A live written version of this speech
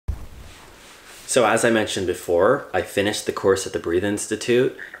So as I mentioned before, I finished the course at the Breathe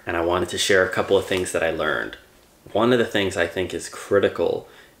Institute and I wanted to share a couple of things that I learned. One of the things I think is critical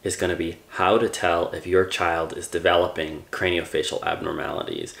is going to be how to tell if your child is developing craniofacial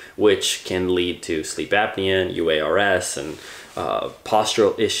abnormalities, which can lead to sleep apnea and UARS and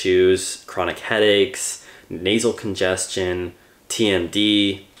postural issues, chronic headaches, nasal congestion,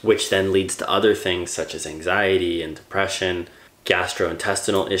 TMD, which then leads to other things such as anxiety and depression,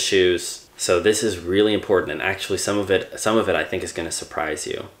 gastrointestinal issues. So this is really important, and actually some of it I think is going to surprise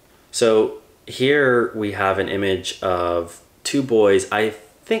you. So here we have an image of two boys. I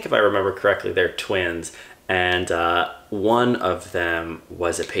think if I remember correctly, they're twins, and one of them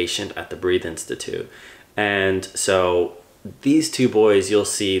was a patient at the Breathe Institute. And so these two boys, you'll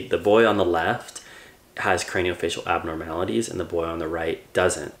see the boy on the left has craniofacial abnormalities and the boy on the right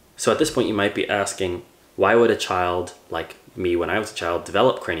doesn't. So at this point you might be asking, why would a child like me when I was a child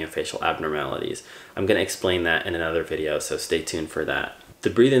develop craniofacial abnormalities? I'm going to explain that in another video, so stay tuned for that. The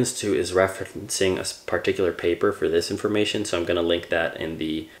Breathe Institute is referencing a particular paper for this information, so I'm going to link that in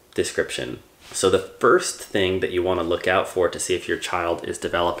the description. So the first thing that you want to look out for to see if your child is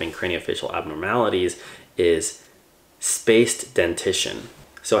developing craniofacial abnormalities is spaced dentition.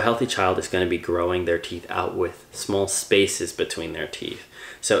 So a healthy child is going to be growing their teeth out with small spaces between their teeth.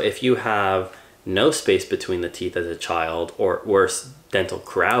 So if you have no space between the teeth as a child, or worse, dental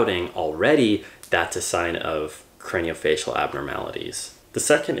crowding already, that's a sign of craniofacial abnormalities. The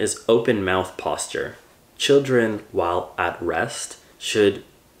second is open mouth posture. Children, while at rest, should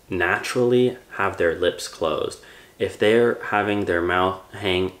naturally have their lips closed. If they're having their mouth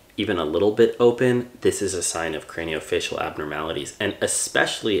hang even a little bit open, this is a sign of craniofacial abnormalities, and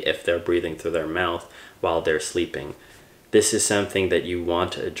especially if they're breathing through their mouth while they're sleeping. This is something that you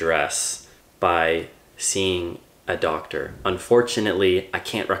want to address by seeing a doctor. Unfortunately, I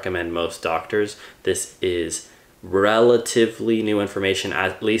can't recommend most doctors. This is relatively new information.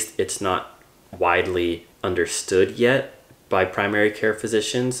 At least it's not widely understood yet by primary care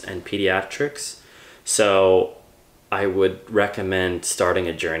physicians and pediatrics. So I would recommend starting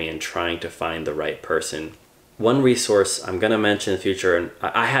a journey and trying to find the right person. One resource I'm going to mention in the future, and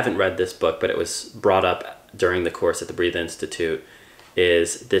I haven't read this book, but it was brought up during the course at the Breathe Institute,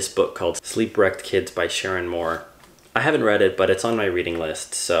 is this book called Sleep-Wrecked Kids by Sharon Moore. I haven't read it, but it's on my reading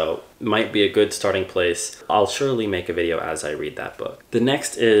list, so it might be a good starting place. I'll surely make a video as I read that book. The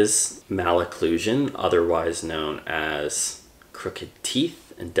next is malocclusion, otherwise known as crooked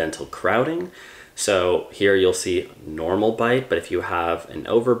teeth and dental crowding. So here you'll see normal bite, but if you have an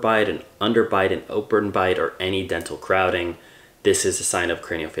overbite, an underbite, an open bite, or any dental crowding, this is a sign of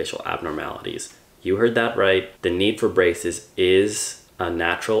craniofacial abnormalities. You heard that right. The need for braces is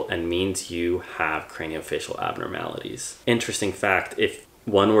natural and means you have craniofacial abnormalities. Interesting fact, if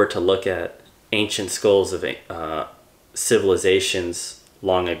one were to look at ancient skulls of civilizations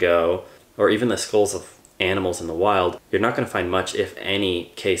long ago, or even the skulls of animals in the wild, you're not going to find much, if any,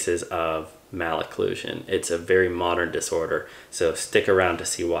 cases of malocclusion. It's a very modern disorder, so stick around to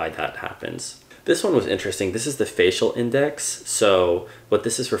see why that happens. This one was interesting. This is the facial index. So what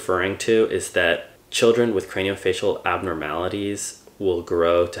this is referring to is that children with craniofacial abnormalities will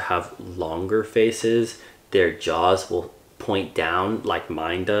grow to have longer faces. Their jaws will point down like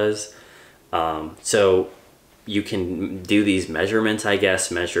mine does. So you can do these measurements, I guess,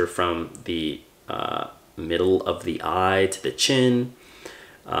 measure from the middle of the eye to the chin,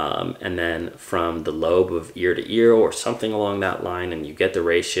 and then from the lobe of ear to ear or something along that line, and you get the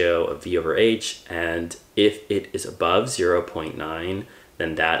ratio of V over H, and if it is above 0.9,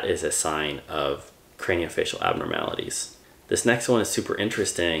 then that is a sign of craniofacial abnormalities. This next one is super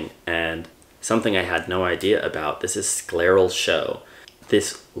interesting and something I had no idea about. This is Scleral Show.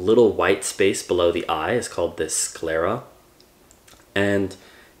 This little white space below the eye is called the sclera, and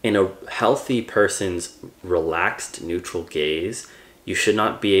in a healthy person's relaxed neutral gaze, you should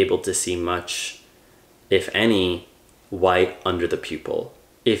not be able to see much, if any, white under the pupil.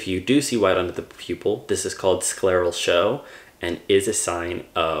 If you do see white under the pupil, this is called Scleral Show and is a sign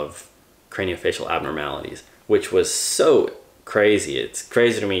of craniofacial abnormalities, which was so crazy. It's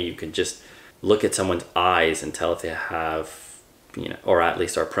crazy to me. You can just look at someone's eyes and tell if they have, or at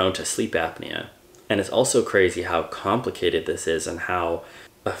least are prone to sleep apnea. And it's also crazy how complicated this is and how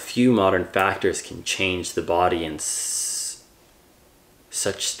a few modern factors can change the body in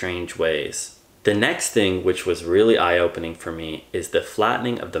such strange ways. The next thing, which was really eye-opening for me, is the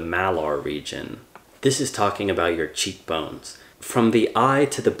flattening of the malar region. This is talking about your cheekbones. From the eye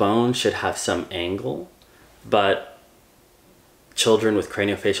to the bone should have some angle, but children with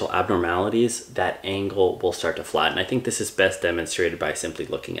craniofacial abnormalities, that angle will start to flatten. I think this is best demonstrated by simply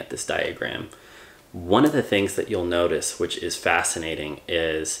looking at this diagram. One of the things that you'll notice, which is fascinating,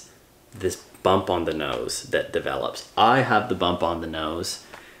 is this bump on the nose that develops. I have the bump on the nose.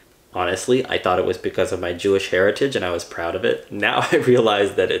 Honestly, I thought it was because of my Jewish heritage and I was proud of it. Now I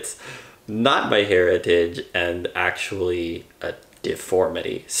realize that it's not my heritage and actually a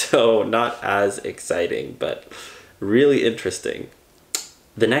deformity. So not as exciting, but really interesting.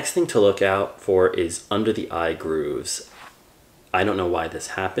 The next thing to look out for is under the eye grooves. I don't know why this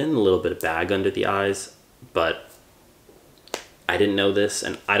happened, a little bit of bag under the eyes, but I didn't know this,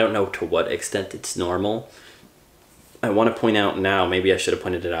 and I don't know to what extent it's normal. I want to point out now, maybe I should have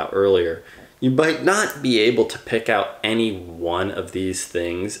pointed it out earlier, you might not be able to pick out any one of these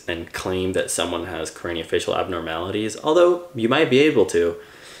things and claim that someone has craniofacial abnormalities, although you might be able to,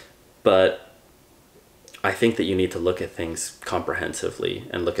 but I think that you need to look at things comprehensively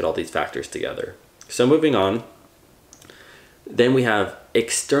and look at all these factors together. So moving on, then we have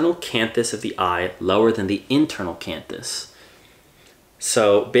external canthus of the eye lower than the internal canthus.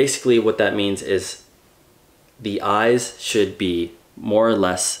 So basically what that means is the eyes should be more or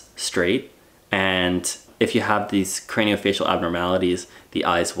less straight, and if you have these craniofacial abnormalities, the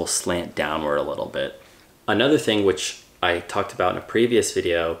eyes will slant downward a little bit. Another thing which I talked about in a previous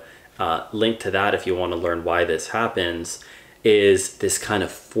video, linked to that if you want to learn why this happens, is this kind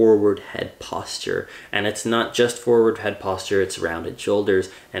of forward head posture. And it's not just forward head posture, it's rounded shoulders,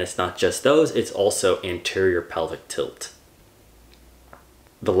 and it's not just those, it's also anterior pelvic tilt.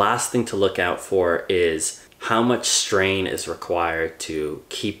 The last thing to look out for is how much strain is required to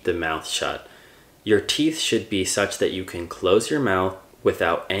keep the mouth shut. Your teeth should be such that you can close your mouth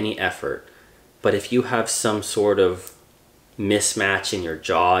without any effort. But if you have some sort of mismatch in your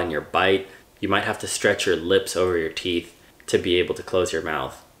jaw and your bite, you might have to stretch your lips over your teeth to be able to close your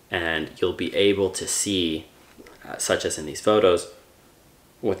mouth. And you'll be able to see, such as in these photos,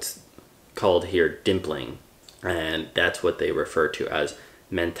 what's called here dimpling. And that's what they refer to as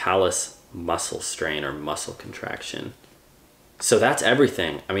mentalis muscle strain or muscle contraction. So that's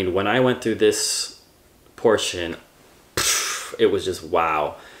everything. I mean, when I went through this portion, it was just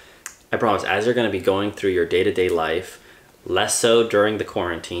wow. I promise, as you're going to be going through your day-to-day life, less so during the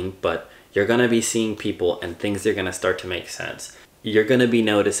quarantine, but you're going to be seeing people and things are going to start to make sense. You're going to be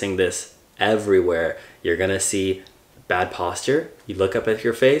noticing this everywhere. You're going to see bad posture. You look up at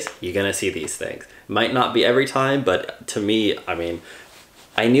your face, you're going to see these things. Might not be every time, but to me, I mean,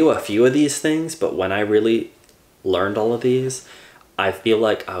 I knew a few of these things, but when I really learned all of these, I feel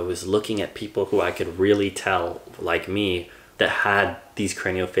like I was looking at people who I could really tell, like me, that had these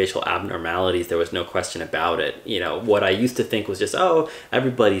craniofacial abnormalities. There was no question about it. You know, what I used to think was just, oh,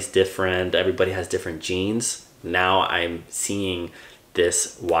 everybody's different, everybody has different genes. Now I'm seeing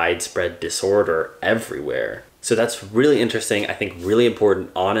this widespread disorder everywhere. So that's really interesting. I think really important,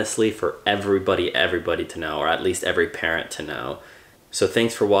 honestly, for everybody to know, or at least every parent to know. So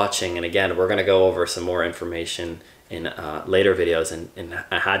thanks for watching, and again, we're going to go over some more information in later videos, and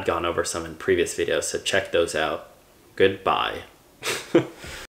I had gone over some in previous videos, so check those out. Goodbye.